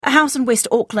A house in West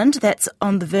Auckland that's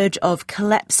on the verge of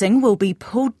collapsing will be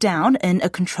pulled down in a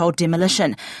controlled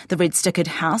demolition. The red-stickered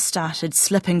house started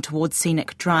slipping towards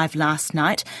Scenic Drive last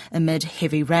night amid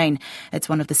heavy rain. It's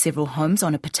one of the several homes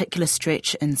on a particular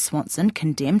stretch in Swanson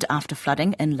condemned after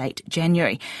flooding in late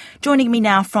January. Joining me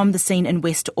now from the scene in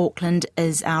West Auckland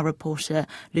is our reporter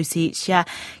Lucy Xia.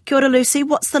 Kia ora, Lucy.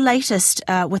 What's the latest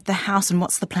with the house and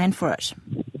what's the plan for it?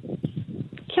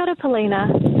 Kia ora,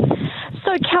 Perlina.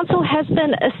 So Council has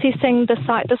been assessing the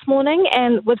site this morning,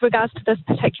 and with regards to this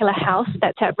particular house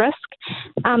that's at risk,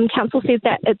 Council says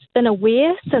that it's been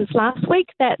aware since last week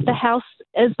that the house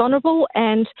is vulnerable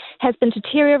and has been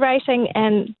deteriorating,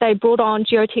 and they brought on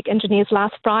geotech engineers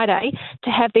last Friday to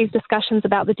have these discussions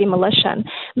about the demolition.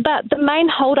 But the main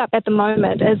hold-up at the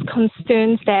moment is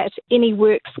concerns that any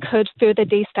works could further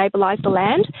destabilise the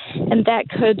land, and that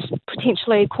could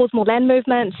potentially cause more land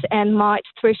movement and might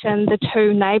threaten the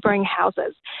two neighbouring houses.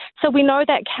 So we know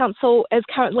that Council is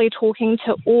currently talking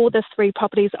to all the three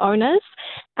properties owners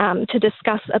to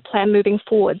discuss a plan moving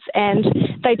forwards, and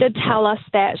they did tell us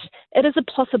that it is a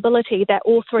possibility that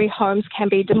all three homes can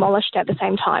be demolished at the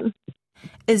same time.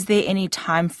 Is there any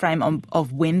time frame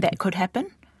of when that could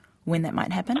happen? When that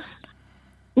might happen?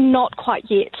 Not quite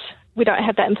yet. We don't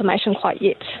have that information quite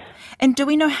yet. And do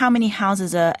we know how many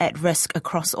houses are at risk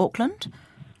across Auckland?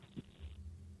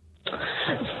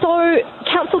 So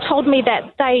Council told me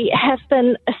that they have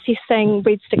been assessing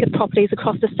red-stickered properties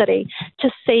across the city to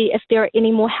see if there are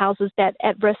any more houses that are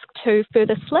at risk to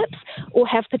further slips or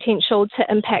have potential to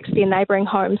impact their neighbouring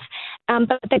homes.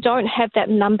 But they don't have that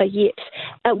number yet.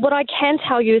 What I can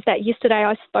tell you is that yesterday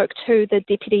I spoke to the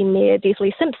Deputy Mayor,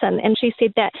 Lucy Simpson, and she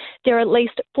said that there are at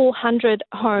least 400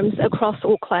 homes across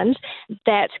Auckland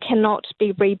that cannot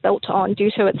be rebuilt on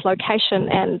due to its location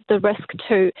and the risk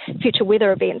to future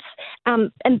weather events.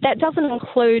 And that doesn't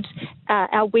include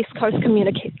our West Coast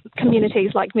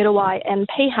communities like Mirawai and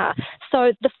Piha.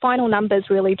 So the final number is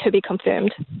really to be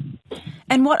confirmed.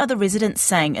 And what are the residents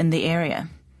saying in the area?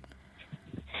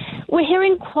 We're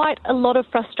hearing quite a lot of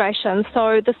frustration.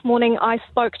 So this morning I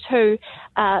spoke to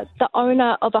the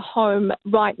owner of a home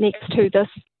right next to this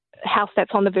house that's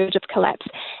on the verge of collapse.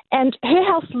 And her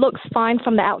house looks fine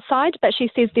from the outside, but she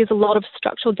says there's a lot of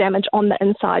structural damage on the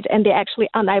inside and they're actually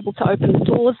unable to open the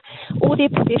doors. All their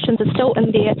possessions are still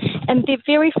in there and they're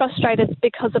very frustrated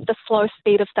because of the slow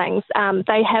speed of things.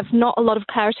 They have not a lot of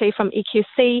clarity from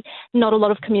EQC, not a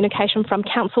lot of communication from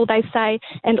Council, they say,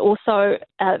 and also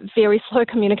very slow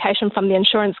communication from the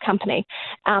insurance company.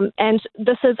 And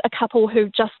this is a couple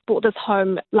who just bought this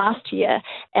home last year,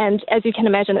 and as you can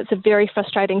imagine, it's a very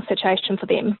frustrating situation for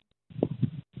them.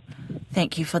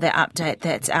 Thank you for that update.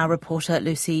 That's our reporter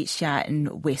Lucy Xia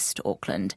in West Auckland.